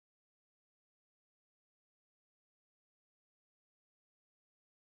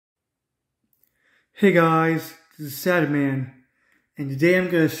Hey guys, this is Sadman, and today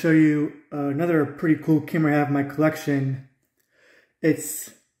I'm going to show you another pretty cool camera I have in my collection. It's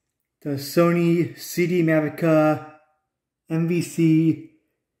the Sony Mavica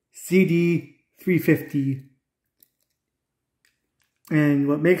MVC-CD350. And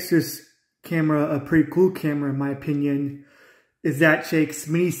what makes this camera a pretty cool camera in my opinion is that it takes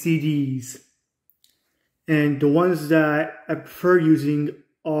mini CDs. And the ones that I prefer using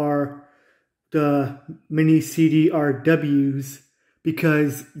are the mini CD-RWs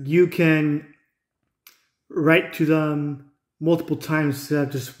because you can write to them multiple times instead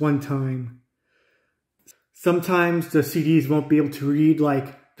of just one time. Sometimes the CDs won't be able to read,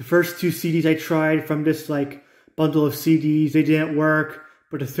 like the first two CDs I tried from this bundle of CDs, they didn't work,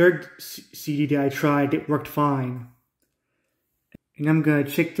 but the third CD that I tried, it worked fine. And I'm going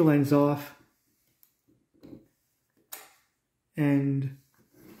to take the lens off and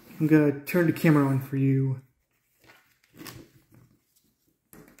I'm going to turn the camera on for you.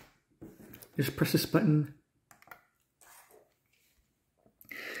 Just press this button.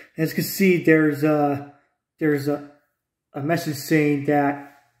 As you can see, there's a message saying that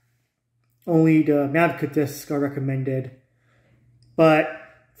only the Mavica discs are recommended, but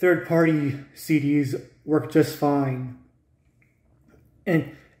third-party CDs work just fine.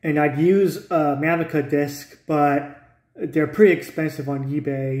 And I'd use a Mavica disc, but they're pretty expensive on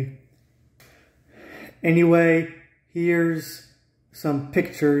eBay. Anyway, here's some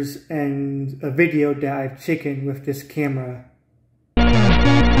pictures and a video that I've taken with this camera.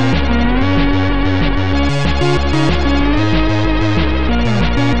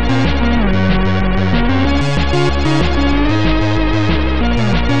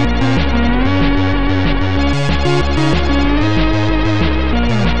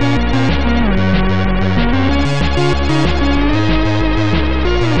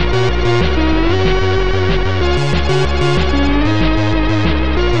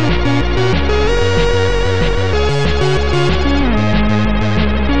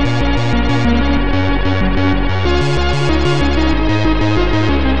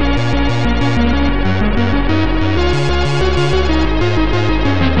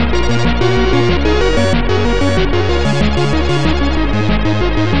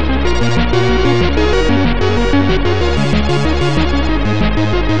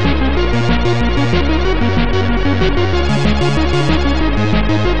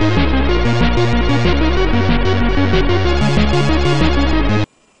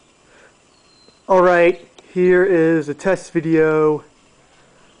 Alright, here is a test video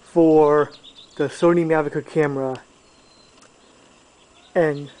for the Sony Mavica camera.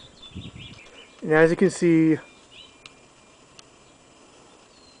 And as you can see,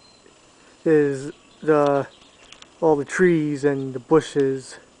 is all the trees and the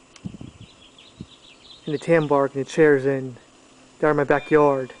bushes and the tan bark and the chairs down in my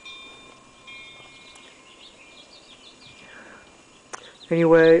backyard.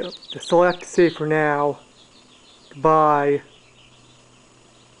 Anyway, that's all I have to say for now. Goodbye.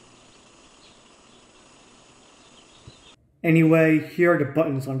 Anyway, here are the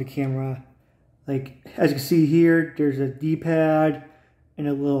buttons on the camera. Like, as you can see here, there's a D-pad and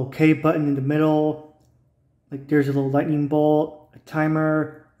a little K button in the middle. Like, there's a little lightning bolt, a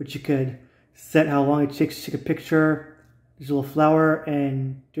timer, which you could set how long it takes to take a picture. There's a little flower,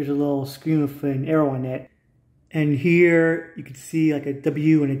 and there's a little screen with an arrow on it. And here you can see like a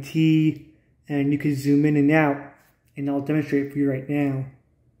W and a T, and you can zoom in and out, and I'll demonstrate it for you right now.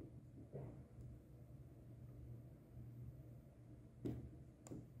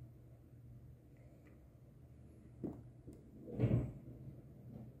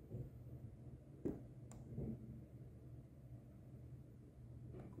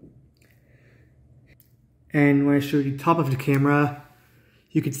 And when I show you the top of the camera,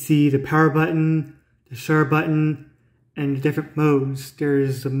 you can see the power button, the shutter button, and the different modes.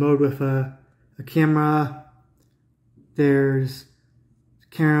 There's a mode with a camera. There's a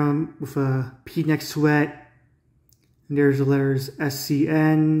camera with a P next to it. And there's the letters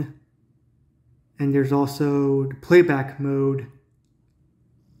SCN. And there's also the playback mode.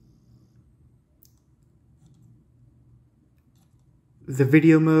 The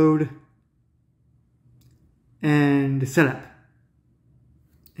video mode. And the setup.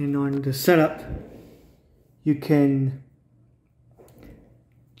 And on the setup, you can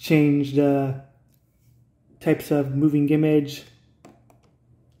change the types of moving image.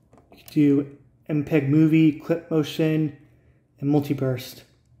 You can do MPEG movie, clip motion, and multiburst.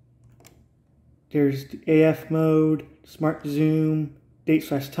 There's the AF mode, smart zoom,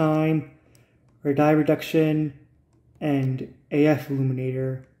 date/time, red eye reduction, and AF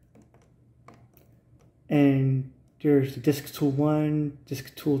illuminator. And there's the Disc Tool 1,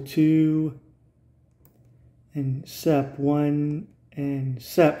 Disc Tool 2, and Setup 1, and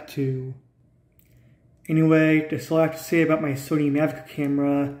Setup 2. Anyway, that's all I have to say about my Sony Mavica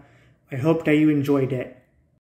camera. I hope that you enjoyed it.